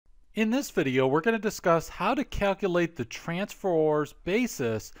In this video, we're going to discuss how to calculate the transferor's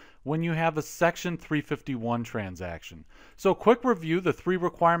basis when you have a Section 351 transaction. So quick review, the three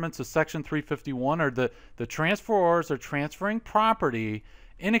requirements of Section 351 are the transferors are transferring property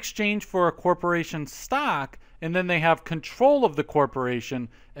in exchange for a corporation stock, and then they have control of the corporation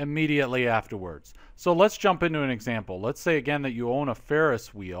immediately afterwards. So let's jump into an example. Let's say again that you own a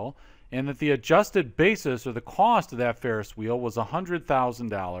Ferris wheel and that the adjusted basis or the cost of that Ferris wheel was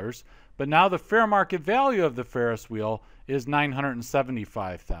 $100,000, but now the fair market value of the Ferris wheel is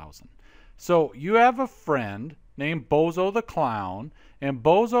 $975,000. So you have a friend named Bozo the Clown, and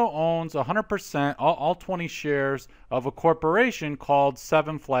Bozo owns 100%, all 20 shares of a corporation called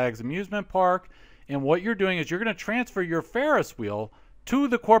Seven Flags Amusement Park. And what you're doing is you're going to transfer your Ferris wheel to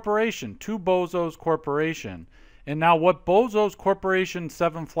the corporation, to Bozo's corporation. And now what Bozo's corporation,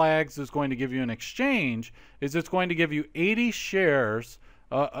 Seven Flags, is going to give you in exchange is it's going to give you 80 shares.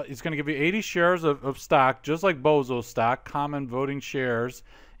 It's going to give you 80 shares of stock, just like Bozo's stock, common voting shares.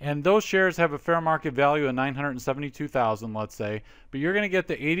 And those shares have a fair market value of $972,000, let's say. But you're going to get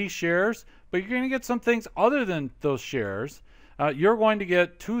the 80 shares, but you're going to get some things other than those shares. You're going to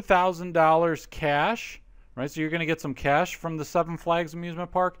get $2,000 cash. Right, so you're going to get some cash from the Seven Flags Amusement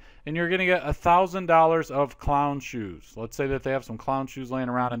Park, and you're going to get $1,000 of clown shoes. Let's say that they have some clown shoes laying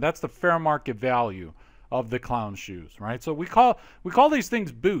around, and that's the fair market value of the clown shoes, right? So we call these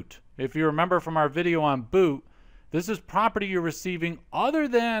things boot. If you remember from our video on boot, this is property you're receiving other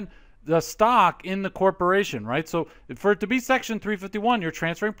than the stock in the corporation, right? So for it to be Section 351, you're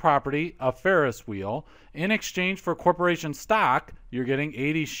transferring property, a Ferris wheel, in exchange for corporation stock. You're getting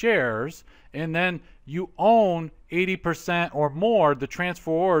 80 shares, and then you own 80% or more. The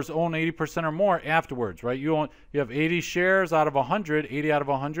transferors own 80% or more afterwards, right? You have 80 shares out of 100, 80 out of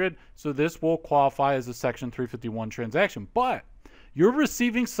 100. So this will qualify as a Section 351 transaction. But you're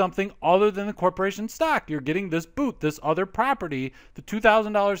receiving something other than the corporation stock. You're getting this boot, this other property, the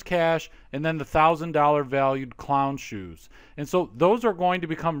 $2,000 cash, and then the $1,000 valued clown shoes. And so those are going to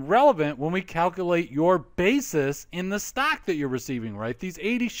become relevant when we calculate your basis in the stock that you're receiving, right? These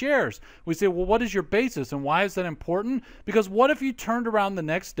 80 shares. We say, well, what is your basis and why is that important? Because what if you turned around the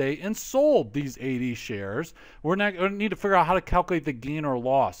next day and sold these 80 shares? We're not going to need to figure out how to calculate the gain or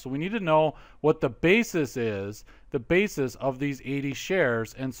loss. So we need to know what the basis is, the basis of these 80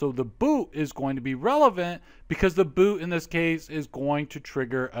 shares. And so the boot is going to be relevant because the boot in this case is going to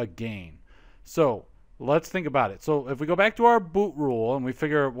trigger a gain. So let's think about it. So if we go back to our boot rule and we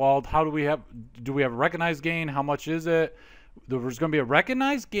figure, well, how do we have a recognized gain? How much is it? There's going to be a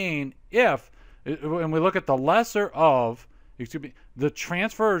recognized gain if, and we look at the lesser of, the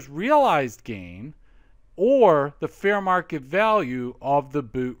transferor's realized gain or the fair market value of the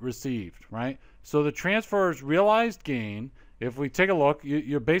boot received, right? So the transferor's realized gain, if we take a look,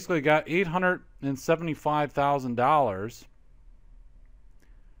 you basically got $875,000.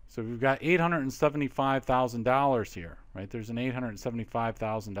 So we've got $875,000 here, right? There's an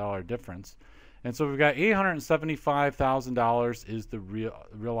 $875,000 difference. And so we've got $875,000 is the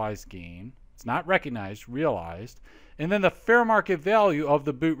realized gain. It's not recognized, realized. And then the fair market value of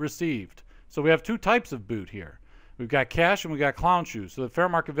the boot received. So we have two types of boot here. We've got cash and we've got clown shoes. So the fair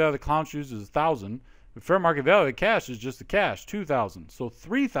market value of the clown shoes is $1,000. The fair market value of cash is just the cash, $2,000. So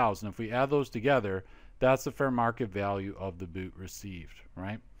 $3,000, if we add those together, that's the fair market value of the boot received,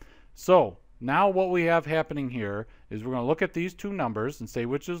 right? So now what we have happening here is we're going to look at these two numbers and say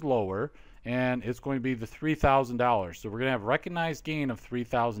which is lower, and it's going to be the $3,000. So we're going to have recognized gain of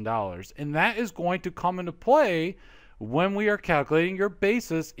 $3,000, and that is going to come into play when we are calculating your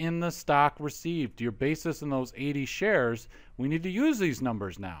basis in the stock received. Your basis in those 80 shares, we need to use these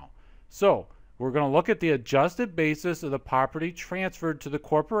numbers now. So we're going to look at the adjusted basis of the property transferred to the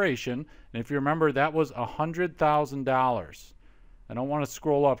corporation, and if you remember, that was $100,000. I don't want to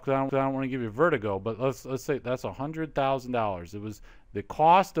scroll up because I don't want to give you vertigo, but let's say that's $100,000. It was the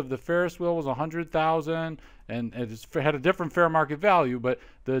cost of the Ferris wheel was $100,000, and it had a different fair market value, but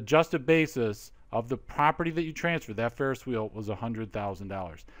the adjusted basis of the property that you transferred, that Ferris wheel, was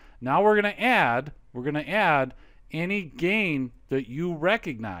 $100,000. Now we're going to add any gain that you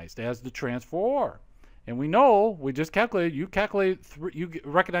recognized as the transferor. And we know, we just calculated, you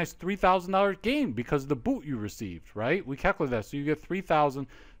recognize $3,000 gain because of the boot you received, right? We calculated that, so you get $3,000.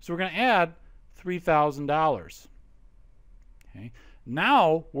 So we're going to add $3,000. Okay.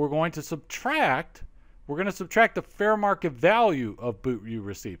 Now we're going to subtract the fair market value of boot you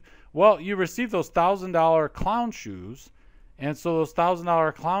received. Well, you received those $1,000 clown shoes, and so those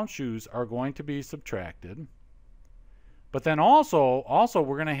 $1,000 clown shoes are going to be subtracted. But then also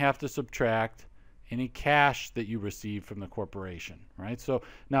we're going to have to subtract any cash that you receive from the corporation, right? So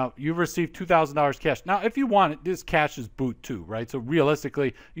now you've received $2,000 cash. Now, if you want it, this cash is boot too, right? So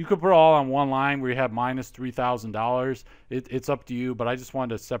realistically, you could put it all on one line where you have minus $3,000. It's up to you, but I just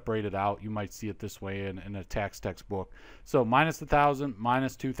wanted to separate it out. You might see it this way in a tax textbook. So minus 1,000,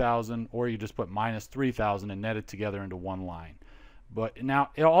 minus 2,000, or you just put minus 3,000 and net it together into one line. But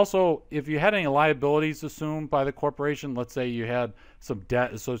now, it also, if you had any liabilities assumed by the corporation, let's say you had some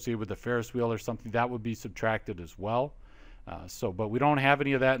debt associated with the Ferris wheel or something, that would be subtracted as well. But we don't have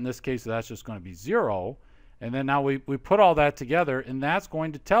any of that in this case, so that's just going to be 0. And then now we put all that together, and that's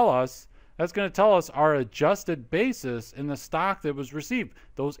going to tell us our adjusted basis in the stock that was received,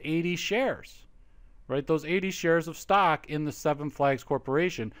 those 80 shares. Right, those 80 shares of stock in the Seven Flags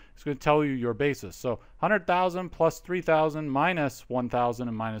Corporation is going to tell you your basis. So 100,000 plus 3,000 minus 1,000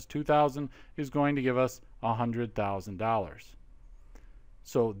 and minus 2,000 is going to give us $100,000.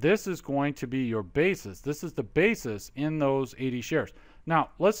 So this is going to be your basis. This is the basis in those 80 shares. Now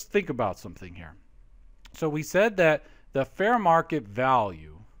let's think about something here. So we said that the fair market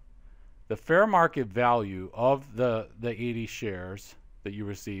value of the 80 shares that you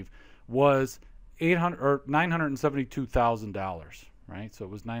receive was $972,000, right? So it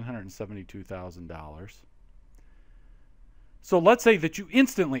was $972,000. So let's say that you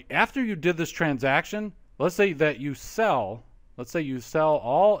instantly, after you did this transaction, let's say you sell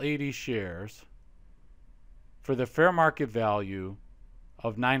all 80 shares for the fair market value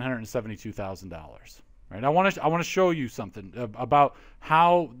of $972,000. Right? I want to show you something about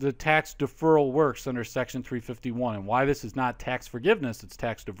how the tax deferral works under Section 351 and why this is not tax forgiveness, it's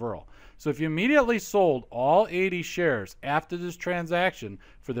tax deferral. So if you immediately sold all 80 shares after this transaction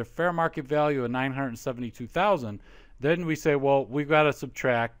for their fair market value of $972,000, then we say, well, we've got to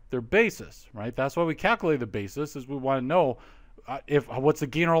subtract their basis, right? That's why we calculate the basis, is we want to know what's the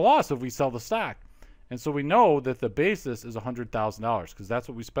gain or loss if we sell the stock. And so we know that the basis is $100,000 because that's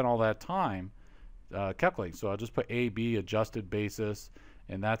what we spent all that time calculating. So I'll just put AB, adjusted basis,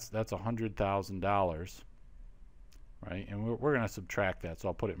 and that's $100,000, right? And we're going to subtract that, so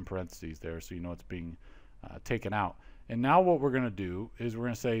I'll put it in parentheses there so you know it's being taken out. And now what we're going to do is we're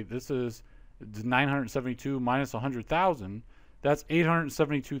going to say this is 972 minus 100,000. That's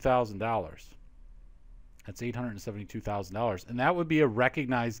 $872,000. That's $872,000, and that would be a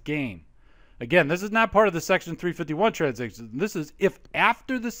recognized gain. Again, this is not part of the Section 351 transaction. This is if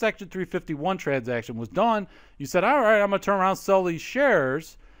after the Section 351 transaction was done, you said, all right, I'm going to turn around and sell these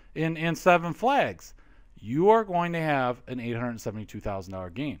shares in Seven Flags. You are going to have an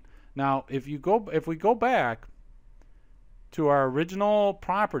 $872,000 gain. Now, if we go back to our original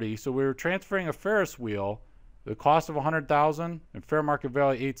property, so we were transferring a Ferris wheel, the cost of $100,000 and fair market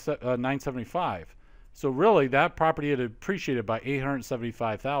value $975,000. So really, that property had appreciated by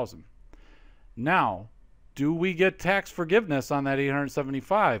 $875,000. Now, do we get tax forgiveness on that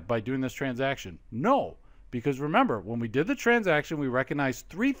 $875,000 by doing this transaction? No, because remember, when we did the transaction, we recognized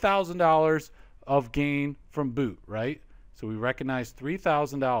 $3,000 of gain from boot, right? So we recognized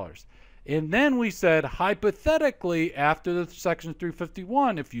 $3,000. And then we said, hypothetically, after the Section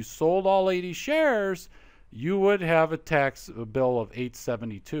 351, if you sold all 80 shares, you would have a tax bill of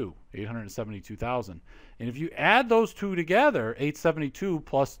 $872,000. And if you add those two together, 872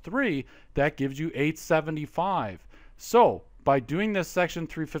 plus 3, that gives you 875. So by doing this Section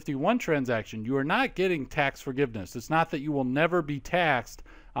 351 transaction, you are not getting tax forgiveness. It's not that you will never be taxed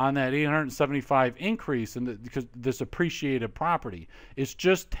on that 875 increase in because this appreciated property. It's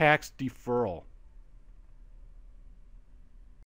just tax deferral.